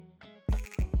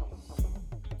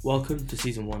Welcome to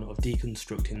Season 1 of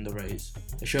Deconstructing the Raise,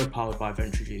 a show powered by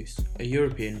Venture, a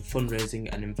European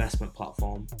fundraising and investment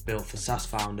platform built for SaaS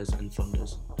founders and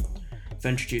funders.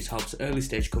 Venture helps early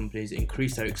stage companies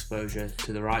increase their exposure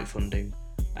to the right funding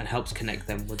and helps connect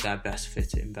them with their best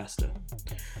fit investor.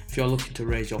 If you're looking to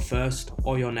raise your first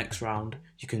or your next round,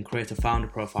 you can create a founder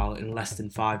profile in less than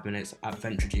 5 minutes at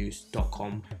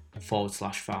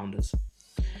venturejuice.com/founders.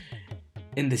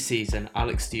 In this season,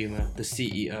 Alex Stumer, the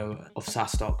CEO of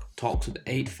SaaStock, talks with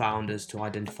 8 founders to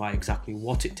identify exactly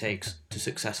what it takes to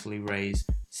successfully raise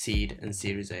seed and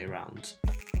Series A rounds.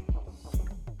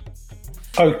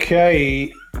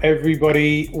 Okay,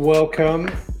 everybody, welcome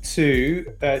to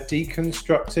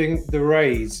Deconstructing the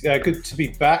Raise. Good to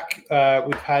be back.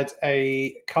 We've had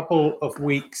a couple of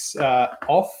weeks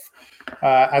off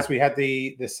as we had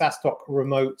the SaaStock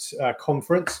remote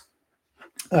conference.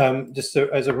 Just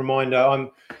as a reminder,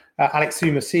 I'm Alex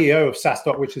Stumer, CEO of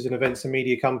SaaStock, which is an events and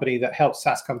media company that helps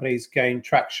SaaS companies gain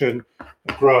traction,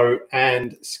 grow,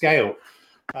 and scale.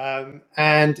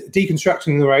 And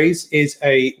Deconstructing the Raise is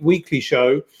a weekly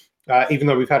show, even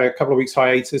though we've had a couple of weeks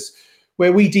hiatus,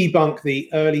 where we debunk the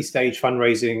early stage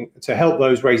fundraising to help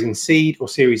those raising seed or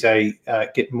Series A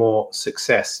get more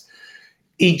success.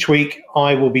 Each week,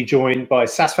 I will be joined by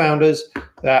SaaS founders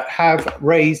that have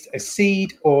raised a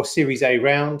seed or Series A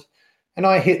round, and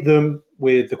I hit them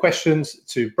with the questions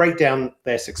to break down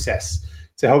their success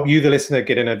to help you, the listener,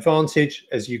 get an advantage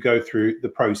as you go through the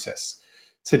process.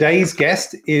 Today's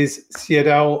guest is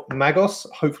Cyril Magos.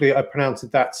 Hopefully I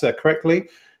pronounced that correctly.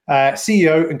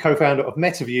 CEO and co-founder of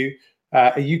Metaview,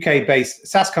 a UK-based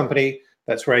SaaS company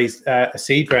that's raised a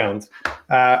seed round.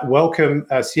 Welcome,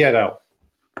 Cyril.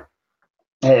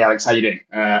 Hey Alex, how you doing?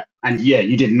 And yeah,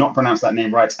 you did not pronounce that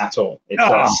name right at all. It's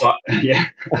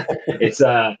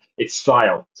it's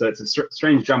Sile. So it's a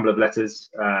strange jumble of letters,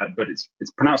 but it's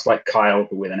pronounced like Kyle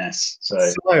but with an S. So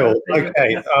Sile.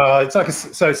 Okay. It's like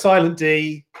so silent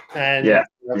D and yeah.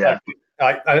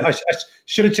 I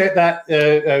should have checked that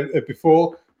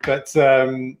before, but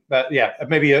yeah,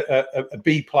 maybe a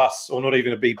B plus or not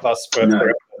even a B plus for.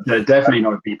 No, definitely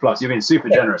not a B plus. You've been super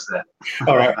generous there.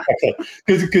 All right, okay,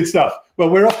 good stuff.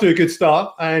 Well, we're off to a good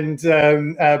start, and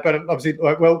but obviously,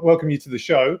 welcome you to the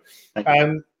show.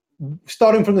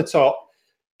 Starting from the top,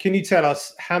 can you tell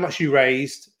us how much you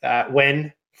raised,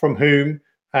 when, from whom,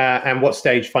 and what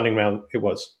stage funding round it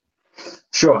was?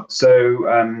 Sure. So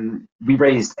we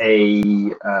raised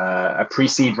a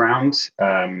pre-seed round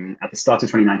at the start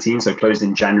of 2019. So closed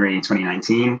in January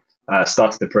 2019.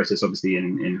 Started the process obviously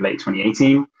in late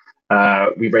 2018.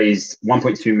 We raised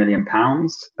 £1.2 million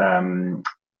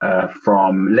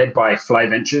led by Fly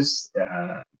Ventures,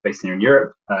 based here in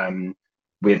Europe,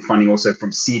 with funding also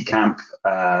from Seed Camp,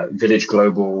 Village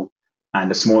Global, and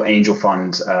a small angel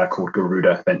fund called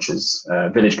Garuda Ventures.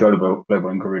 Village Global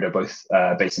and Garuda, both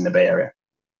based in the Bay Area.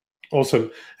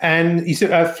 Awesome. And you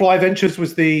said Fly Ventures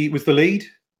was the lead?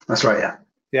 That's right. Yeah.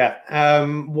 Yeah.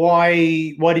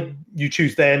 Why did you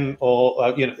choose them, or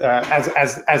as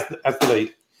the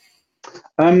lead?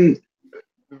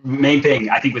 Main thing,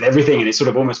 I think, with everything, and it's sort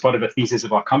of almost part of a thesis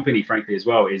of our company, frankly, as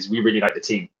well, is we really like the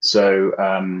team. So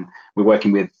we're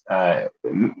working with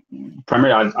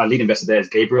primarily our lead investor there is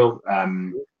Gabriel.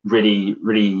 Really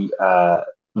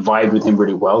vibed with him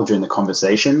really well during the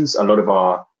conversations. A lot of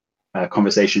our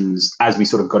conversations, as we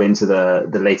sort of got into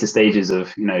the later stages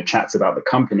of chats about the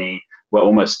company, were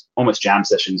almost jam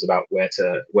sessions about where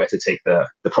to take the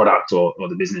product or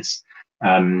the business.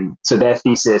 So their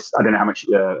thesis, I don't know how much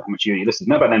you listeners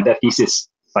know about them. Their thesis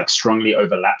like strongly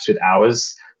overlaps with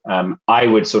ours. I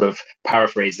would sort of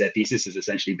paraphrase their thesis as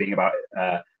essentially being about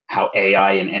how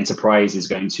AI and enterprise is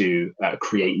going to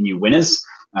create new winners.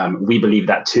 We believe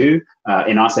that too.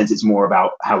 In our sense, it's more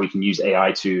about how we can use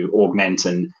AI to augment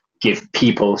and give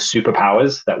people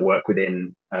superpowers that work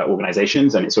within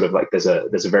organizations, and it's sort of like there's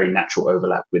a very natural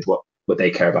overlap with what they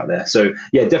care about there. So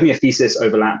yeah, definitely a thesis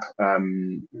overlap,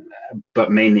 but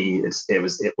mainly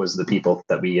it was the people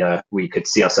that we could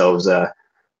see ourselves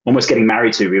almost getting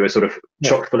married to. We were sort of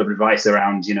chock full of advice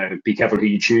around be careful who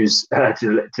you choose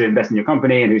to invest in your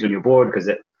company and who's on your board, because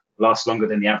it lasts longer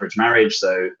than the average marriage.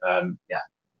 So yeah.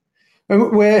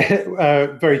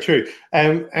 Where very true.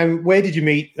 And where did you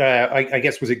meet? I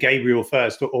guess, was it Gabriel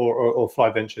first or Fly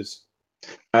Ventures?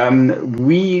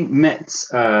 We met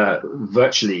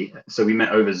virtually, so we met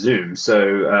over Zoom.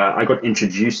 So I got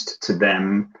introduced to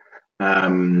them,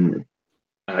 by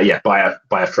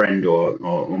a friend or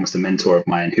almost a mentor of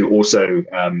mine, who also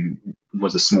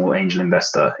was a small angel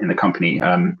investor in the company.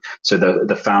 So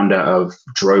the founder of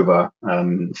Drover,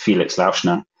 Felix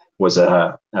Lauschner,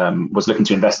 was looking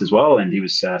to invest as well, and he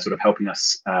was sort of helping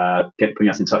us putting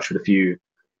us in touch with a few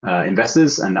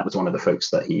investors, and that was one of the folks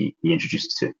that he introduced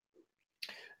us to.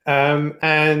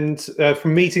 And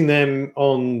from meeting them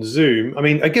on Zoom, I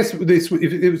mean, I guess it was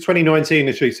 2019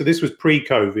 initially, so this was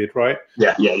pre-COVID, right?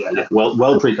 Yeah.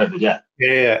 Well pre-COVID, yeah.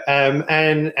 Yeah.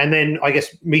 And then I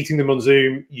guess meeting them on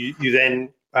Zoom, you then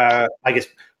I guess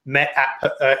met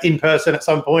in person at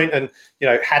some point, and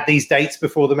had these dates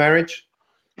before the marriage.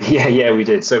 Yeah, we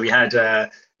did. So we had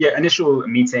initial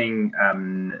meeting,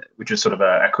 which was sort of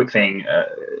a quick thing,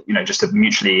 just to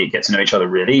mutually get to know each other.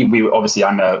 Really,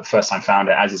 I'm a first-time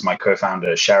founder, as is my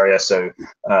co-founder Sharia. So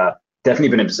definitely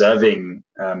been observing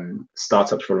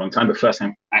startups for a long time, but first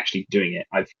time actually doing it.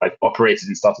 I've operated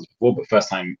in startups before, but first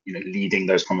time leading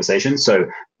those conversations. So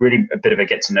really a bit of a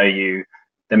get to know you.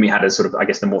 Then we had a sort of, I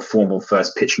guess, the more formal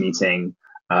first pitch meeting.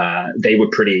 They were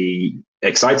pretty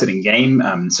excited and game.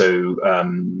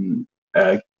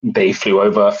 They flew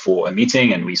over for a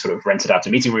meeting, and we sort of rented out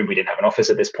a meeting room. We didn't have an office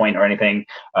at this point or anything.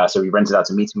 So we rented out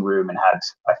a meeting room and had,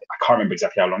 I can't remember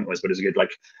exactly how long it was, but it was a good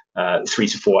 3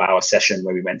 to 4 hour session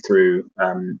where we went through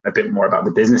a bit more about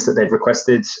the business that they've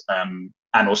requested.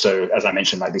 And also, as I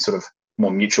mentioned, like these sort of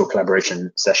more mutual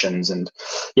collaboration sessions. And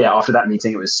yeah, after that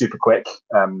meeting, it was super quick.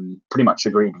 Pretty much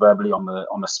agreed verbally on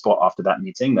the spot after that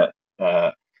meeting that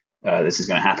this is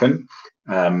going to happen.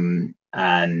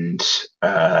 And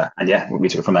yeah, we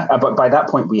took it from there. But by that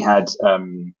point, we had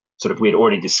we had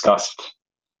already discussed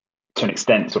to an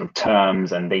extent sort of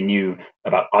terms, and they knew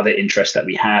about other interests that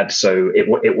we had. So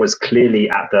it was clearly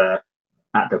at the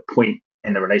point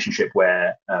in the relationship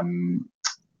where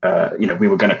we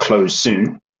were going to close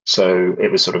soon. So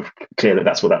it was sort of clear that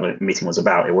that's what that meeting was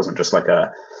about. It wasn't just like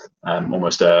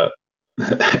almost a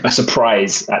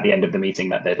surprise at the end of the meeting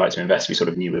that they'd like to invest. We sort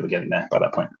of knew we were getting there by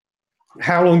that point.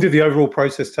 How long did the overall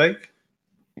process take?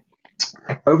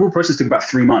 Overall process took about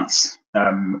 3 months,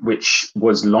 which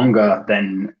was longer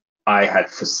than I had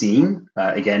foreseen.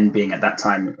 Again, being at that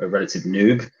time a relative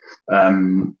noob.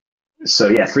 So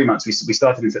yeah, 3 months. We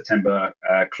started in September,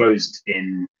 closed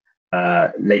in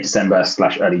late December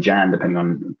 / early Jan, depending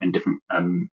on when different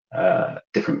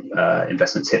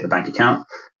investments hit the bank account.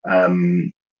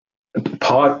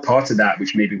 Part of that,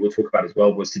 which maybe we'll talk about as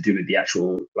well, was to do with the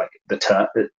actual the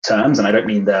terms, and I don't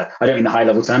mean the high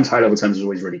level terms. High level terms is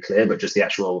always really clear, but just the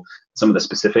actual some of the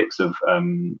specifics of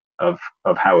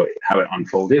how it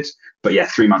unfolded. But yeah,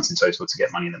 3 months in total to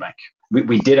get money in the bank.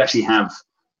 We did actually have.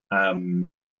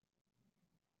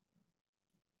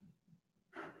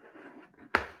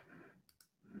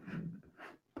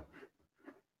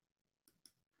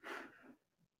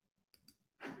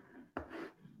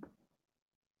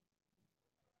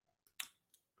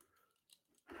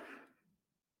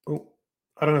 Oh,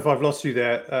 I don't know if I've lost you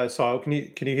there, Sile. Can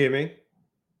you hear me?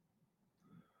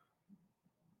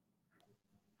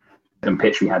 And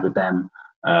pitch we had with them,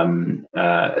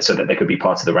 so that they could be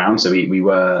part of the round. So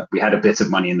we had a bit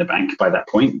of money in the bank by that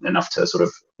point, enough to sort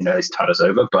of tide us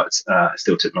over, but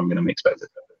still took longer than we expected.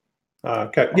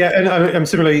 Okay, yeah, and I'm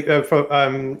similarly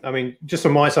I mean, just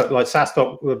on my side, like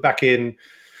SaaStock back in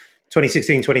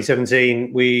 2016,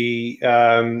 2017,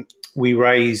 we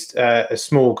raised a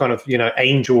small kind of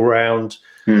angel round,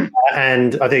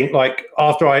 and I think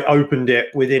after I opened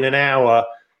it, within an hour,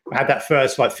 I had that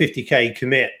first 50K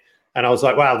commit, and I was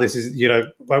like, wow, this is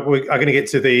we're going to get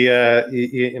to the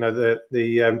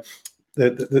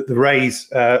raise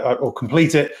or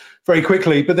complete it very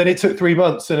quickly. But then it took 3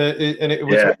 months, and it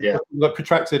was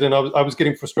protracted, and I was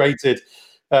getting frustrated.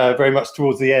 Very much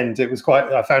towards the end,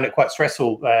 I found it quite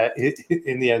stressful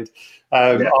in the end.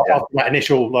 After that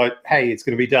initial hey, it's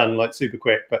going to be done super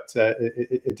quick, but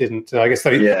it didn't. I guess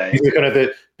these were kind of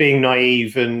the being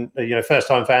naive and first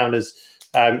time founders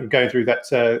going through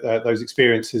those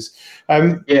experiences.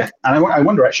 And I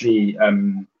wonder actually.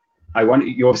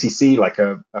 You obviously see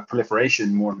a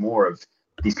proliferation more and more of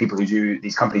these companies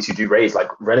who do raise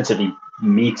relatively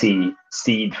meaty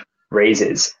seed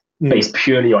raises. Based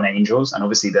purely on angels, and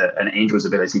obviously an angel's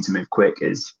ability to move quick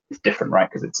is different, right?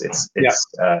 Because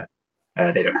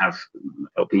they don't have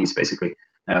LPs basically.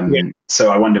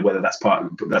 So I wonder whether that's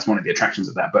one of the attractions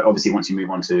of that. But obviously, once you move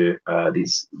on to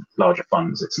these larger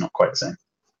funds, it's not quite the same.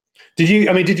 Did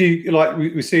you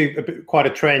we see quite a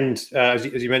trend as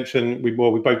you mentioned? We've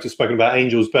both just spoken about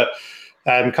angels, but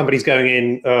companies going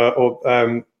in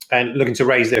and looking to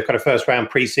raise their kind of first round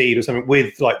pre-seed or something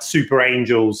with super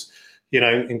angels.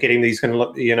 And getting these kind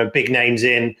of big names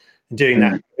in and doing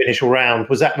that initial round.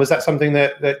 Was that something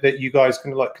that you guys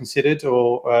kind of considered,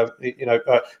 or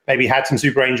maybe had some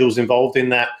super angels involved in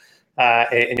that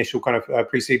initial kind of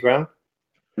pre-seed round?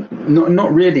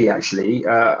 Not really, actually.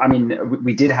 I mean,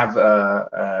 we did have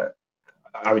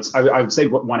I would say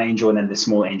one angel and then the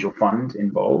small angel fund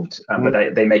involved,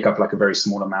 but they make up like a very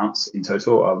small amount in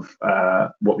total of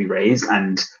what we raised.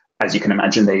 And as you can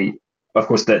imagine, of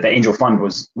course, the angel fund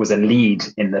was a lead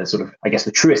in the sort of, I guess,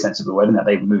 the truest sense of the word, in that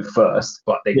they moved first,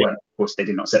 but they weren't. Of course, they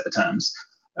did not set the terms.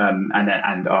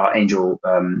 And our angel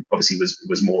obviously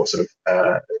was more sort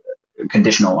of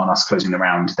conditional on us closing the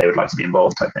round. They would like to be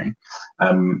involved, type thing.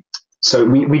 So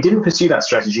we didn't pursue that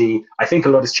strategy. I think a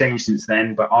lot has changed since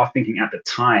then, but our thinking at the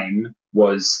time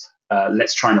was,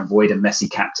 let's try and avoid a messy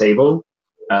cap table.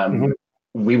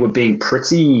 We were being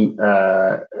pretty,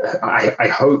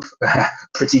 I hope,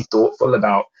 pretty thoughtful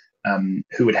about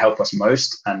who would help us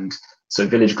most. And so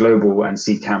Village Global and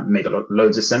Seed Camp made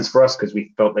loads of sense for us, because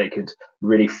we felt they could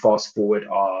really fast forward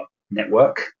our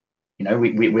network. You know,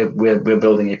 we're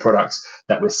building a product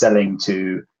that we're selling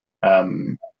to,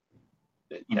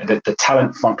 you know, the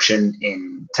talent function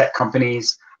in tech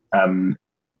companies.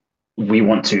 We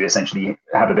want to essentially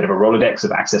have a bit of a Rolodex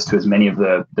of access to as many of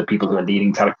the people who are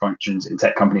leading talent functions in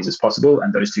tech companies as possible.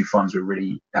 And those two funds were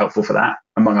really helpful for that,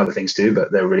 among other things too,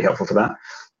 but they were really helpful for that.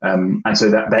 And so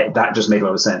that just made a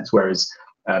lot of sense. Whereas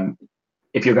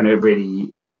if you're going to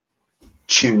really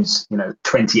choose, you know,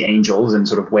 20 angels and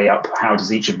sort of weigh up how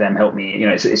does each of them help me, you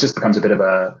know, it just becomes a bit of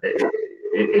a,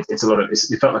 it's a lot of,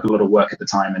 it felt like a lot of work at the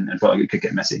time, and felt like it could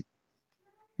get messy.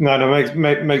 No,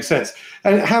 makes sense.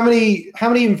 And how many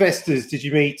investors did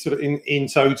you meet sort of in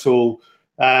total?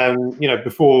 You know,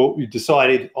 before you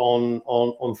decided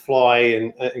on Fly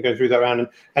and go through that round,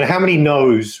 and how many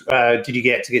no's did you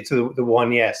get to the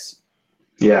one yes?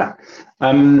 Yeah,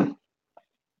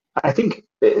 I think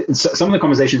some of the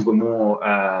conversations were more,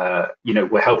 you know,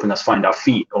 were helping us find our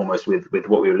feet almost with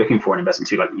what we were looking for in investment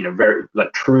too, like, you know, very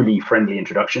like truly friendly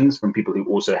introductions from people who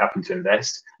also happen to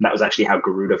invest. And that was actually how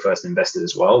Garuda first invested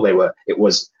as well. It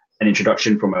was an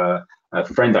introduction from a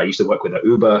friend that I used to work with at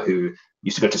Uber, who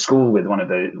used to go to school with one of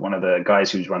the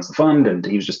guys who runs the fund, and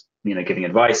he was just, you know, giving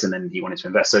advice, and then he wanted to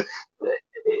invest. So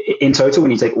in total,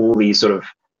 when you take all these sort of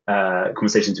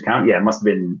conversations into account, yeah, it must have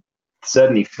been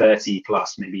certainly 30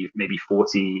 plus, maybe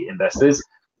 40 investors.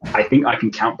 I think I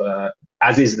can count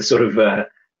as is the sort of,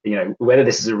 you know, whether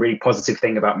this is a really positive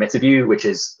thing about Metaview, which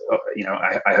is, you know,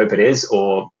 I hope it is,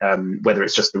 or whether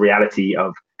it's just the reality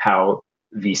of how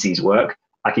VCs work.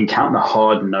 I can count the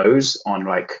hard no's on,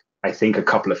 like, I think a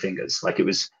couple of fingers. Like it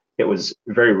was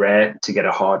very rare to get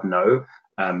a hard no.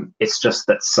 It's just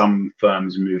that some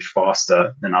firms moved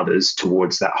faster than others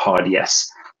towards that hard yes.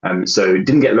 So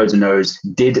didn't get loads of no's,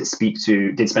 did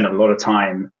spend a lot of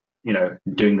time, you know,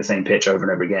 doing the same pitch over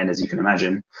and over again, as you can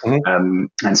imagine,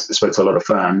 and spoke to a lot of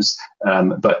firms.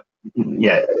 But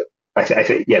yeah, I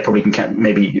think, yeah, probably can count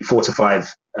maybe 4 to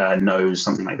 5 no's,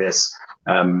 something like this.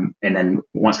 And then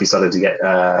once we started to get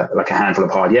like a handful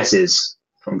of hard yeses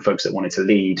from folks that wanted to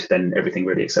lead, then everything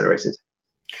really accelerated.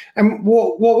 And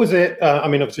what was it? I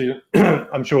mean, obviously,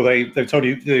 I'm sure they've told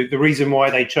you the reason why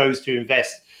they chose to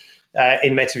invest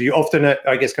in Metaview. Often at,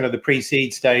 I guess, kind of the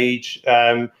pre-seed stage,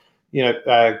 you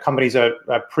know, companies are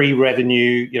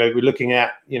pre-revenue. You know, we're looking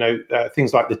at, you know,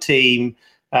 things like the team,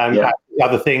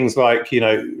 other things like, you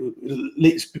know,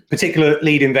 particular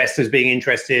lead investors being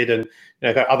interested, and,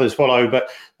 you know, others follow.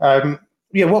 But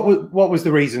yeah, what was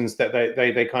the reasons that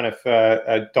they kind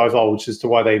of divulged as to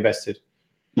why they invested?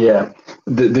 Yeah,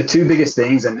 the two biggest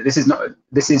things, and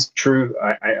this is true,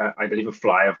 I believe, of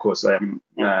Fly, of course,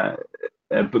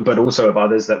 but also of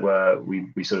others that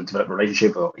we sort of developed a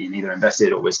relationship, or either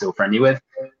invested or we're still friendly with,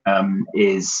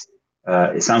 is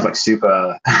it sounds like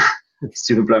super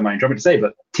blow my Andromeda to say,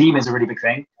 but team is a really big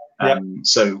thing.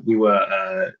 So we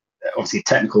were obviously a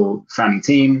technical founding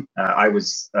team. I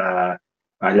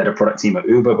led a product team at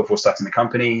Uber before starting the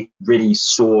company. Really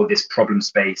saw this problem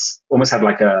space, almost had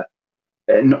like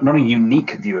not a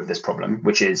unique view of this problem,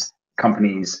 which is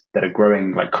companies that are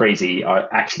growing like crazy are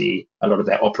actually, a lot of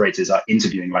their operators are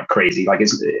interviewing like crazy. Like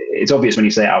it's obvious when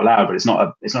you say it out loud, but it's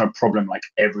not a problem like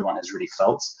everyone has really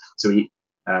felt. So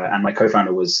and my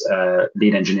co-founder was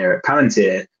lead engineer at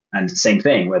Palantir, and same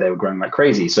thing, where they were growing like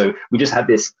crazy. So we just had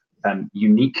this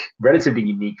relatively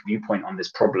unique viewpoint on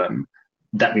this problem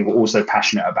that we were also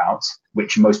passionate about,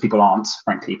 which most people aren't,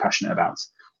 frankly, passionate about.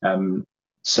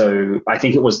 So I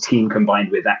think it was team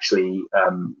combined with actually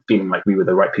feeling like we were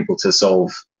the right people to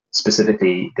solve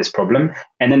specifically this problem.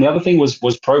 And then the other thing was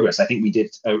progress. I think we did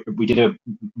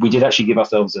actually give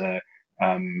ourselves a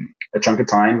chunk of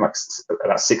time, like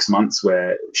about 6 months,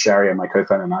 where Shari and my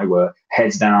co-founder and I were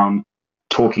heads down,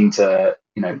 talking to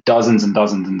dozens and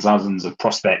dozens and dozens of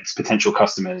prospects, potential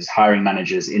customers, hiring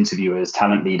managers, interviewers,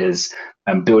 talent leaders,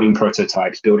 building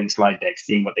prototypes, building slide decks,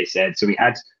 seeing what they said. So we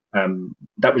had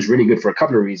that was really good for a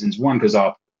couple of reasons. One, because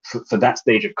for that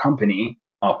stage of company,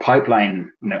 our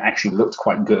pipeline, actually looked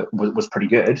quite good, was pretty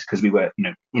good, because we were,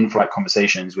 in-flight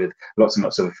conversations with lots and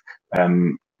lots of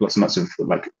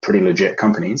like pretty legit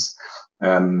companies,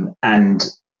 and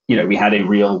we had a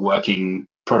real working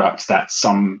product that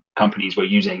some companies were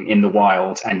using in the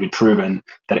wild, and we'd proven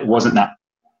that it wasn't that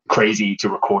crazy to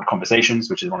record conversations,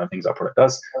 which is one of the things our product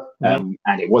does. And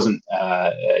it wasn't,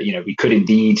 we could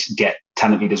indeed get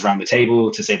talent leaders around the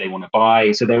table to say they want to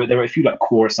buy. So there were a few like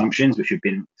core assumptions which have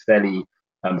been fairly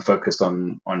focused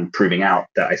on proving out,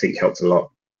 that I think helped a lot.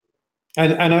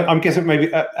 And I'm guessing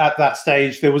maybe at that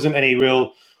stage there wasn't any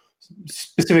real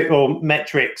specific or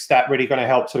metrics that really going to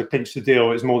help sort of clinch the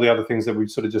deal. It's more the other things that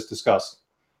we've sort of just discussed.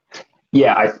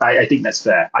 Yeah, I think that's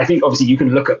fair. I think obviously you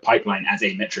can look at pipeline as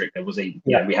a metric. There was we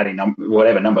had a number,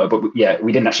 whatever number, but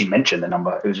we didn't actually mention the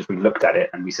number. It was just we looked at it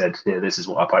and we said, yeah, this is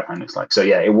what our pipeline looks like. So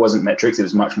yeah, it wasn't metrics. It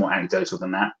was much more anecdotal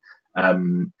than that.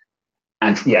 And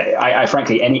yeah, I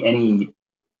frankly, any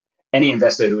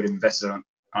investor who would have invested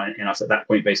in us at that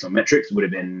point based on metrics would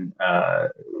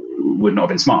not have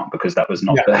been smart, because that was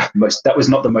not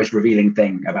the most revealing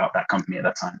thing about that company at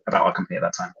that time, about our company at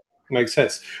that time. Makes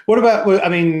sense. What about, I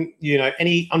mean,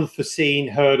 any unforeseen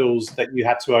hurdles that you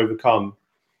had to overcome?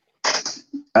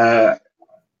 Yeah,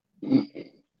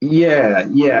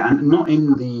 and not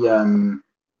in the.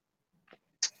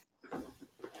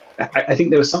 I think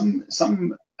there was some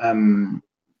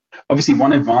obviously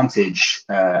one advantage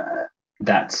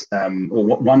that or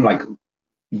one like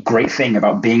great thing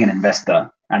about being an investor,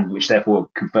 and which therefore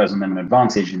confers on them an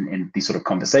advantage in these sort of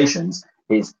conversations,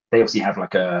 is they obviously have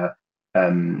like a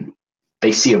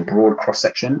they see a broad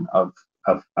cross-section of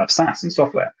SaaS and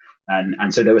software.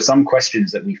 And so there were some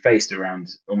questions that we faced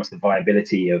around almost the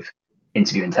viability of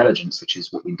interview intelligence, which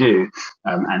is what we do,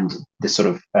 and the sort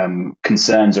of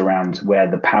concerns around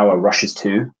where the power rushes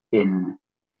to in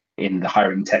the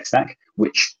hiring tech stack,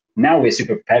 which now we're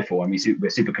super prepared for, and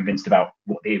we're super convinced about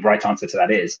what the right answer to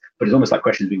that is. But it's almost like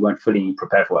questions we weren't fully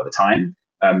prepared for at the time.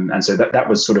 And so that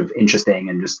was sort of interesting,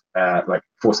 and just like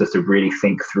forced us to really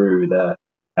think through the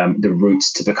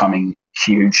routes to becoming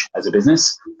huge as a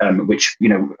business, which,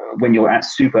 when you're at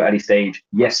super early stage,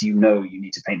 yes, you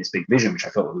need to paint this big vision, which I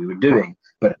felt that we were doing,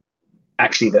 but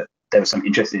actually that there was some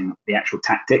interest in the actual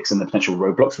tactics and the potential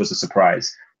roadblocks was a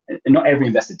surprise. And not every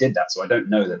investor did that, so I don't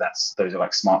know that those are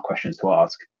like smart questions to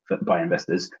ask by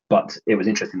investors, but it was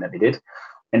interesting that they did.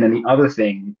 And then the other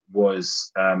thing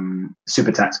was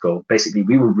super tactical. Basically,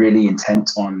 we were really intent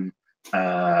on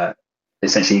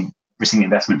essentially receiving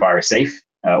investment via a SAFE,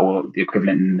 or the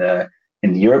equivalent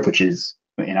in Europe, which is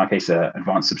in our case an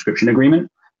advanced subscription agreement.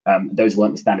 Those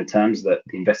weren't the standard terms that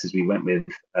the investors we went with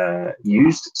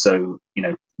used. So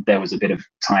there was a bit of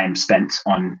time spent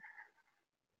on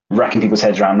racking people's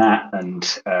heads around that,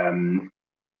 and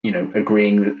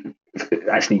agreeing,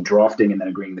 actually drafting and then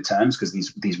agreeing the terms, because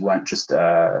these weren't just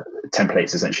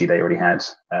templates. Essentially, they already had.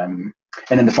 And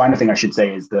then the final thing I should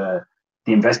say is the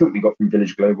investment we got from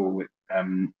Village Global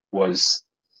was,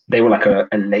 they were like a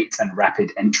late and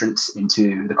rapid entrance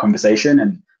into the conversation,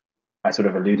 and I sort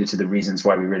of alluded to the reasons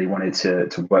why we really wanted to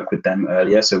work with them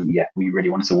earlier. So yeah, we really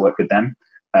wanted to work with them.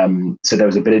 So there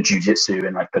was a bit of jujitsu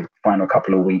in like the final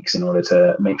couple of weeks in order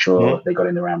to make sure they got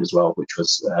in the round as well, which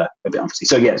was a bit unforeseen.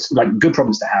 So yes, like good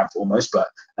problems to have almost, but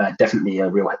definitely a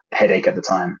real headache at the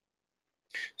time.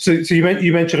 So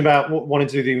you mentioned about wanting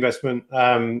to do the investment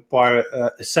via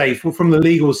a SAFE. Well, from the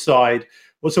legal side,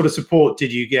 what sort of support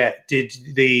did you get? Did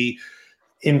the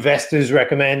investors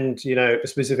recommend, a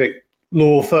specific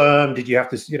law firm? Did you have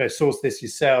to, source this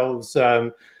yourselves?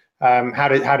 How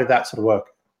did that sort of work?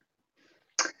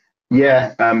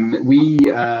 Yeah, we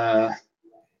had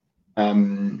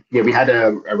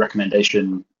a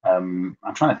recommendation. I'm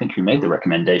trying to think who made the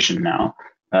recommendation now.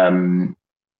 I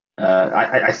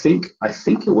think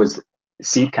it was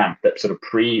Seed Camp that sort of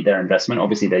pre their investment.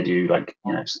 Obviously, they do like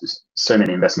so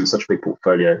many investments, such a big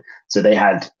portfolio. So they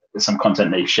had some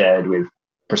content they shared with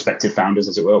prospective founders,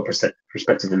 as it were,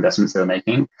 prospective investments they were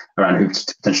making, around who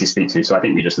to potentially speak to. So I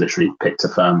think we just literally picked a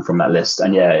firm from that list,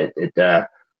 and yeah, it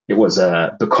was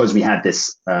because we had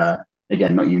this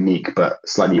again, not unique but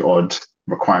slightly odd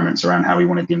requirements around how we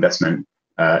wanted the investment.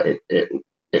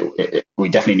 We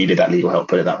definitely needed that legal help,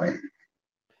 put it that way.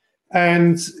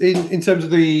 And in terms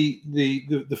of the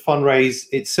fundraise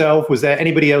itself, was there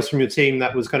anybody else from your team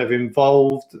that was kind of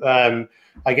involved? I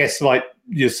guess like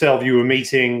yourself, you were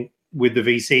meeting with the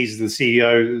VCs, the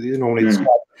CEO. Normally it's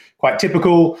quite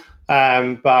typical.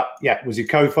 But yeah, was your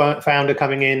co-founder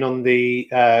coming in on the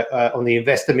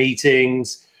investor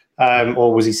meetings,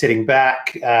 or was he sitting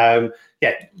back? Yeah,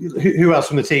 who else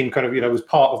from the team kind of was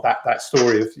part of that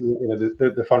story of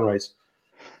the fundraise?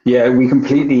 Yeah, we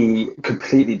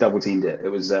completely double teamed it. It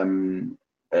was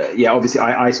yeah, obviously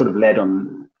I sort of led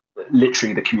on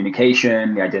literally the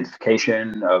communication, the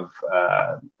identification of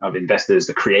investors,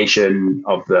 the creation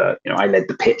of I led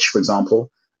the pitch, for example.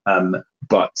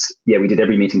 But yeah, we did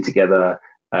every meeting together.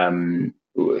 We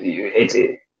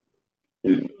did.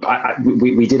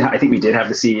 I think we did have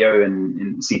the CEO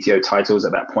and CTO titles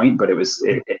at that point, but it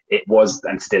was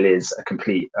and still is a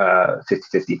complete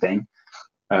 50-50 thing.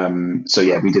 So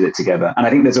yeah, we did it together, and I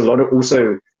think there's a lot of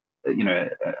also,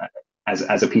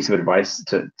 as a piece of advice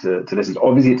to listen.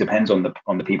 Obviously, it depends on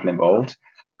the people involved,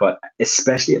 but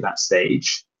especially at that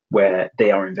stage where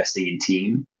they are investing in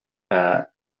team,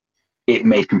 it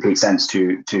made complete sense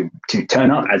to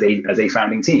turn up as a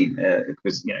founding team,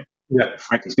 because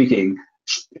frankly speaking,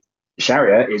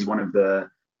 Sharia is one of the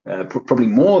probably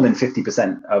more than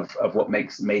 50% of what made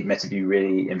Metaview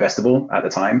really investable at the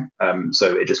time.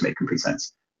 So it just made complete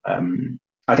sense.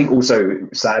 I think also,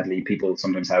 sadly, people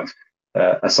sometimes have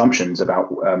assumptions about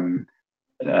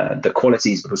the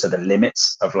qualities, but also the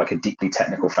limits of like a deeply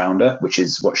technical founder, which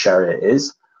is what Sharia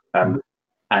is.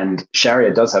 And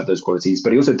Sharia does have those qualities,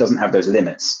 but he also doesn't have those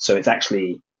limits. So it's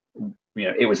actually,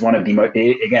 it was one of the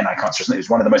again, I can't stress it was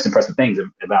one of the most impressive things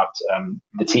about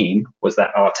the team was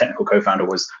that our technical co-founder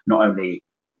was not only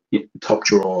top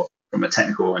drawer from a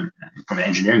technical and from an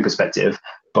engineering perspective,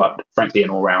 but frankly an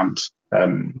all-round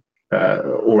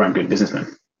good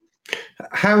businessman.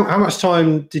 How much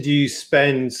time did you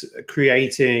spend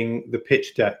creating the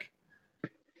pitch deck?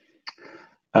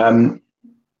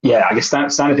 Yeah, I guess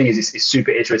that standard thing is super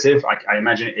iterative. I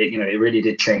imagine it. It really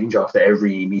did change after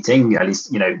every meeting. At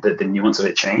least the nuance of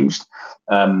it changed.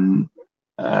 I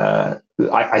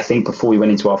think before we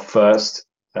went into our first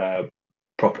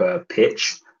proper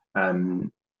pitch,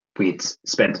 we'd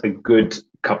spent a good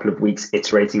couple of weeks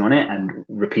iterating on it and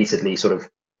repeatedly sort of,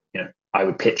 I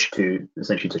would pitch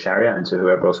essentially to Sharia and to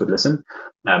whoever else would listen.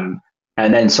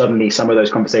 And then suddenly some of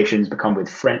those conversations become with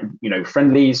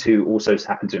friendlies who also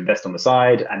happen to invest on the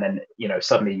side. And then,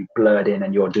 suddenly you blurred in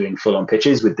and you're doing full on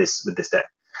pitches with this deck.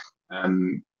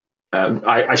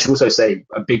 I should also say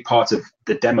a big part of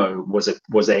the demo was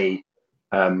a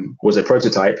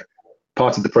prototype.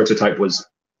 Part of the prototype was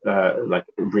like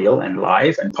real and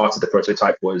live, and part of the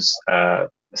prototype was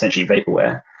essentially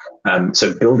vaporware.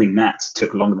 So building that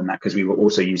took longer than that because we were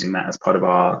also using that as part of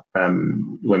our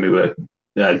when we were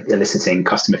eliciting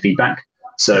customer feedback.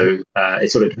 So it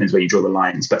sort of depends where you draw the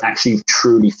lines, but actually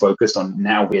truly focused on,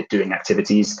 now we're doing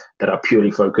activities that are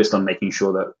purely focused on making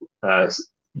sure that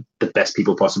the best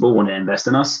people possible want to invest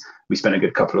in us. We spent a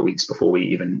good couple of weeks before we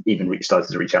even started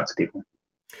to reach out to people.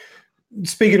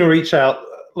 Speaking of reach out,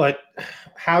 like,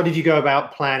 how did you go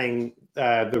about planning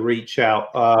the reach out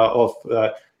of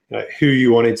who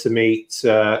you wanted to meet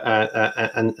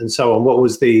and so on? What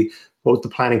was the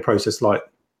planning process like?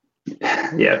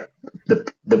 Yeah,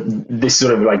 this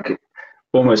sort of like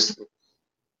almost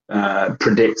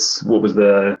predicts what was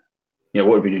what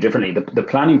would we do differently. The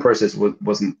planning process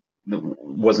wasn't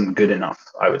good enough,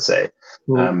 I would say.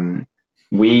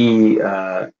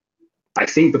 I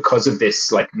think because of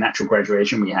this like natural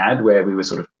graduation we had, where we were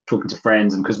sort of talking to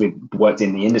friends, and because we worked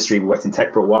in the industry, we worked in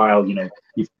tech for a while,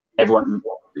 everyone,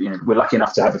 we're lucky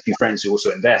enough to have a few friends who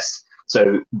also invest.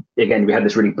 So again, we had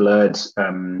this really blurred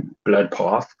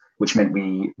path, which meant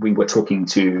we were talking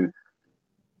to,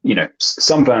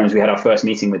 some firms. We had our first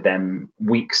meeting with them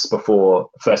weeks before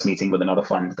first meeting with another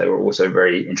fund they were also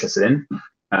very interested in.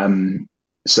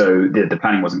 So the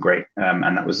planning wasn't great,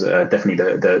 and that was definitely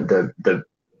the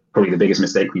probably the biggest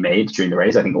mistake we made during the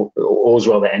raise. I think all's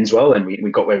well that ends well, and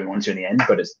we got where we wanted to in the end,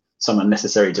 but it's some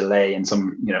unnecessary delay and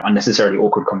some unnecessarily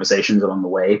awkward conversations along the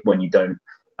way when you don't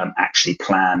actually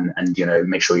plan and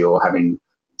make sure you're having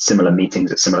similar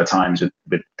meetings at similar times with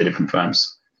the different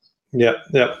firms. Yeah.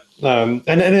 And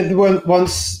then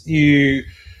once you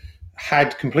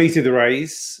had completed the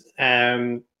raise,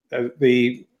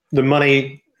 the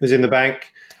money was in the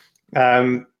bank,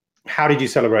 how did you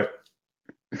celebrate?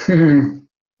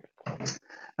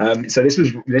 So this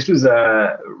was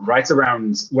right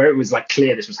around where it was like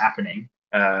clear this was happening,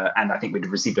 and I think we'd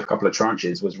received a couple of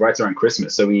tranches, was right around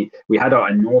Christmas. So we had our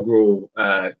inaugural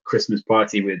Christmas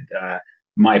party with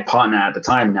my partner at the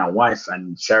time, now wife,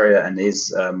 and Sharia and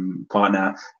his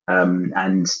partner,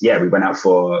 and yeah, we went out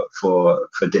for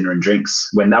dinner and drinks.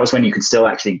 That was when you could still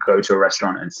actually go to a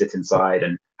restaurant and sit inside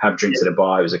and have drinks at a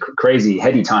bar. It was a crazy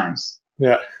heady times.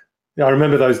 Yeah. Yeah, I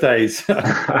remember those days.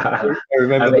 I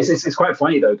remember it's quite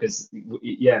funny though, because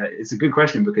yeah, it's a good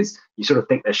question, because you sort of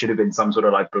think there should have been some sort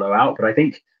of like blowout, but I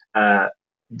think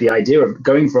the idea of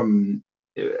going from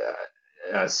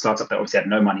a startup that obviously had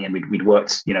no money, and we'd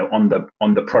worked, you know, on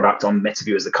the product, on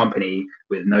Metaview as a company,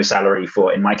 with no salary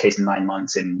for, in my case, 9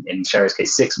 months, in Sherry's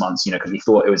case 6 months, you know, because we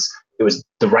thought it was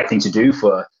the right thing to do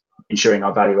for ensuring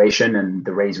our valuation, and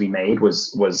the raise we made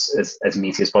was as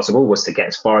meaty as possible, was to get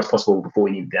as far as possible before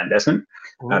we needed the investment.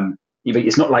 Mm-hmm.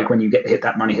 It's not like when you hit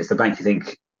that money hits the bank, you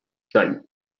think, like,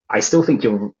 I still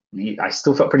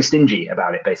felt pretty stingy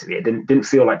about it. Basically, it didn't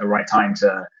feel like the right time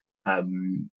to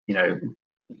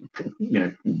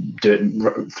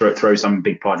throw some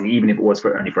big party, even if it was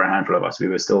only for a handful of us. We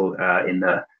were still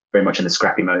very much in the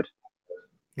scrappy mode.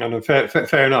 No,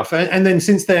 fair enough. And then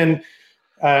since then,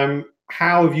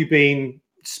 how have you been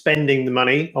spending the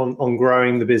money on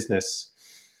growing the business?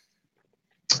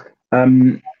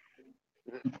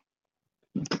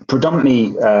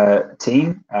 Predominantly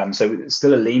team. So it's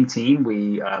still a lean team.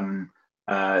 We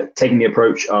taking the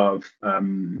approach of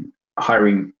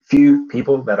hiring few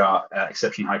people that are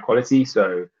exceptionally high quality.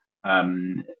 So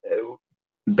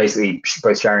basically,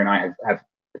 both Sherry and I have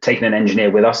taken an engineer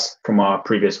with us from our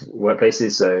previous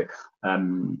workplaces. So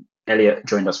Elliot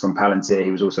joined us from Palantir.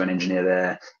 He was also an engineer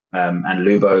there. And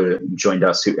Lubo joined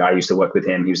us. I used to work with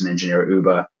him. He was an engineer at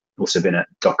Uber. Also been at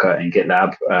Docker and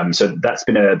GitLab. So that's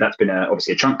been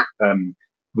obviously a chunk.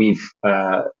 We've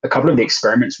a couple of the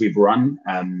experiments we've run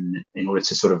in order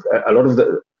to sort of a lot of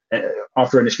the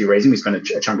after initially raising, we spent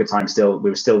a chunk of time we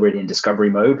were still really in discovery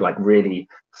mode, like really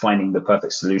finding the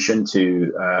perfect solution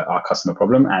to our customer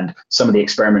problem. And some of the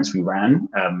experiments we ran,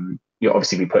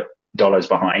 obviously we put dollars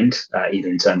behind, either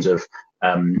in terms of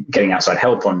getting outside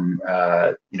help on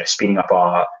speeding up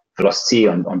our velocity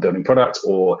on building product,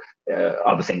 or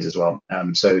other things as well.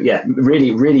 So yeah,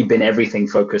 really been everything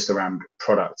focused around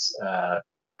products.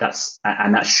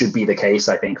 That should be the case,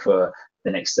 I think, for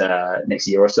the next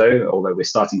year or so. Although we're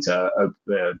starting to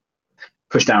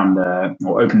push down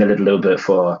or open the lid a little bit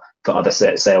for other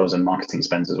sales and marketing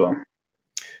spends as well.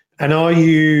 And are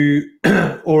you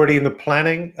already in the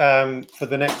planning for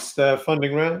the next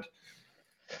funding round?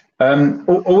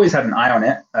 Always had an eye on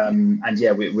it, and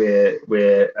yeah,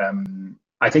 we're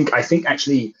I think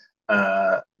actually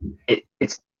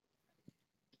it's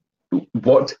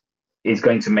what is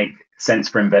going to make sense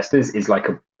for investors is like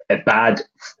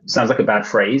sounds like a bad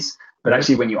phrase, but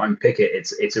actually when you unpick it,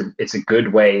 it's a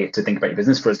good way to think about your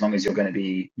business, for as long as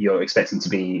you're expecting to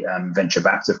be venture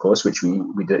backed, of course, which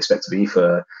we do expect to be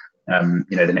for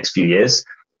the next few years.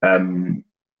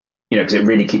 Because it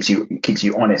really keeps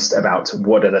you honest about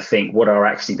what are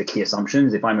actually the key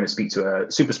assumptions. If I'm going to speak to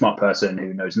a super smart person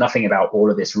who knows nothing about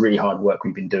all of this really hard work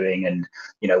we've been doing, and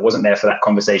wasn't there for that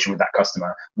conversation with that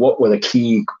customer, what were the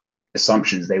key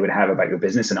assumptions they would have about your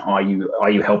business, and are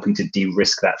you helping to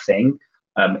de-risk that thing?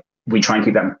 We try and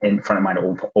keep that in front of mind at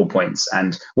all points.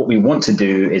 And what we want to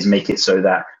do is make it so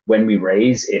that when we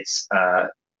raise, it's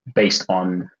based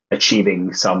on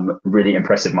achieving some really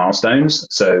impressive milestones.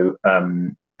 So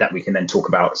that we can then talk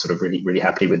about sort of really, really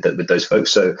happily with those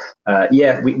folks. So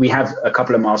we have a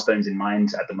couple of milestones in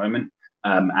mind at the moment.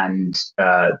 And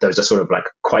those are sort of like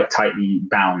quite tightly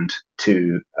bound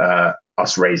to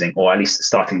us raising, or at least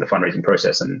starting the fundraising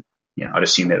process. And I'd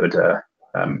assume it would go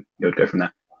from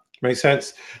there. Makes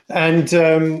sense. And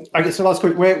I guess the last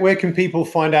quick, where can people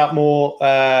find out more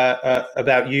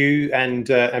about you and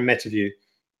Metaview?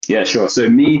 Yeah, sure. So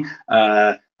me,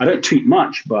 I don't tweet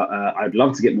much, but I'd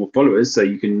love to get more followers. So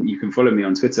you can follow me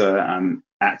on Twitter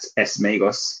at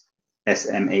smagos,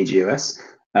 SMAGOS.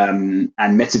 And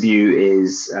Metaview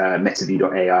is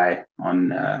metaview.ai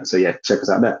on. So yeah, check us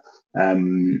out there.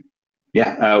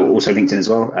 Also LinkedIn as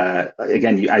well.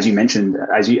 Again, as you mentioned,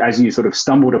 as you sort of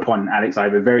stumbled upon, Alex, I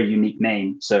have a very unique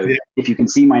name. So if you can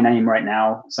see my name right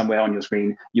now somewhere on your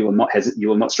screen, you will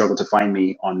not struggle to find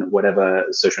me on whatever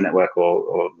social network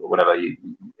or whatever you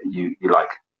like.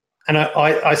 And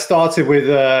I started with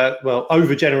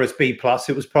over generous B+.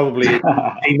 It was probably a B-.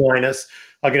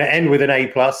 I'm going to end with an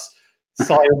A+.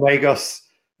 Simon Magos,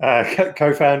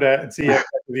 co-founder and CEO of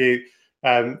Metaview.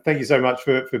 Thank you so much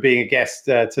for being a guest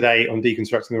today on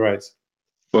Deconstructing the Raise.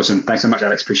 Awesome. Thanks so much,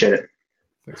 Alex. Appreciate it.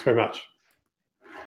 Thanks very much.